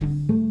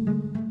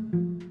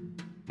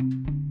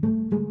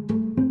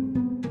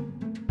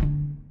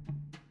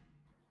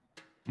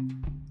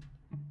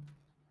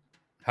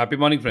Happy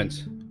morning,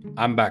 friends.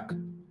 I'm back.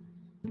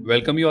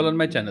 Welcome you all on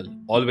my channel.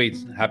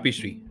 Always happy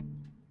Shri.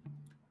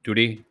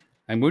 Today,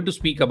 I'm going to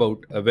speak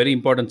about a very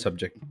important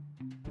subject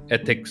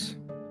ethics.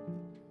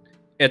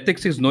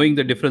 Ethics is knowing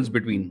the difference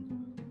between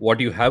what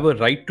you have a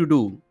right to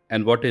do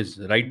and what is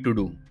right to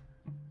do.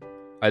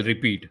 I'll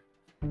repeat.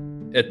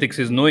 Ethics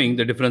is knowing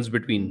the difference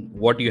between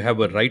what you have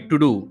a right to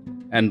do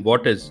and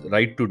what is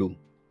right to do.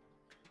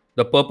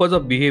 The purpose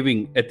of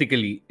behaving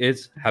ethically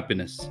is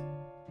happiness.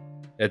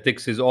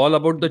 Ethics is all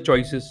about the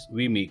choices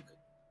we make.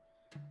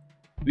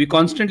 We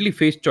constantly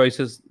face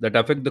choices that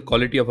affect the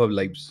quality of our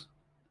lives.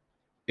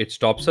 It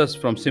stops us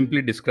from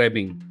simply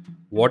describing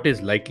what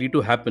is likely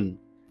to happen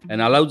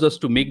and allows us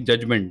to make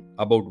judgment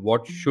about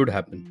what should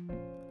happen.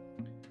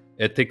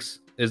 Ethics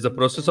is the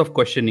process of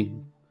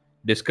questioning,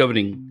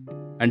 discovering,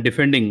 and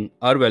defending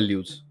our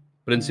values,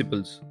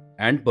 principles,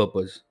 and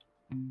purpose.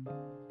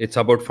 It's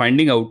about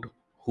finding out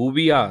who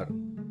we are,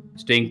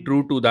 staying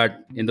true to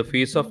that in the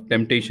face of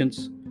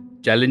temptations,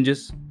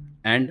 challenges,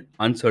 and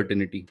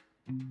uncertainty.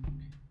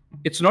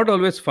 It's not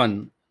always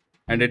fun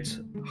and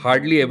it's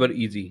hardly ever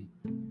easy.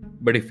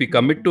 But if we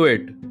commit to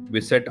it, we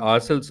set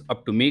ourselves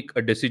up to make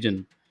a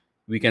decision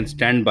we can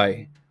stand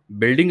by,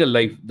 building a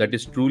life that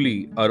is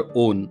truly our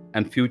own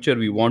and future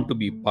we want to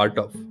be part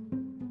of.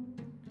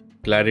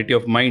 Clarity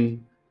of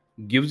mind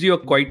gives you a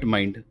quiet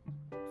mind,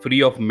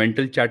 free of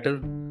mental chatter,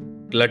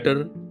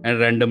 clutter, and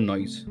random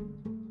noise.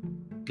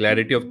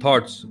 Clarity of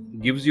thoughts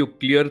gives you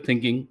clear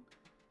thinking,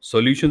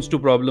 solutions to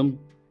problem,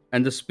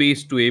 and the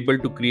space to able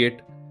to create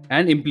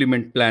and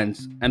implement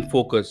plans and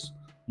focus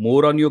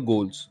more on your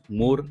goals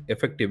more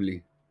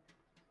effectively.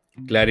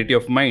 Clarity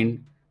of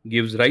mind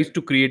gives rise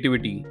to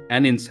creativity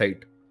and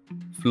insight,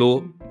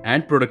 flow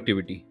and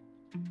productivity.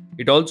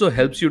 It also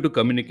helps you to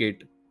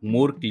communicate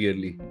more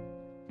clearly.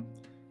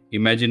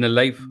 Imagine a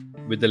life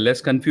with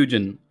less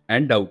confusion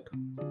and doubt.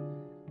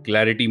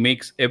 Clarity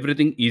makes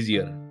everything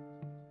easier,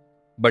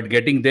 but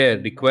getting there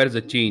requires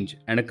a change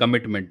and a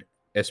commitment,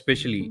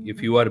 especially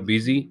if you are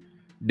busy,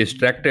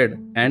 distracted,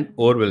 and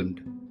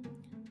overwhelmed.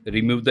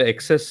 Remove the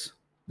excess,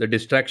 the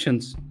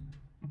distractions,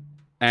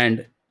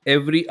 and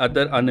every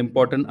other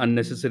unimportant,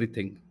 unnecessary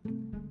thing.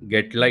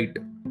 Get light,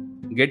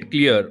 get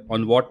clear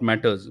on what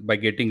matters by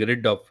getting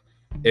rid of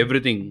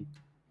everything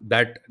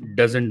that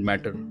doesn't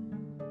matter.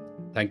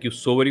 Thank you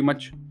so very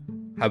much.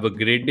 Have a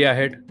great day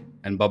ahead,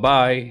 and bye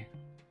bye.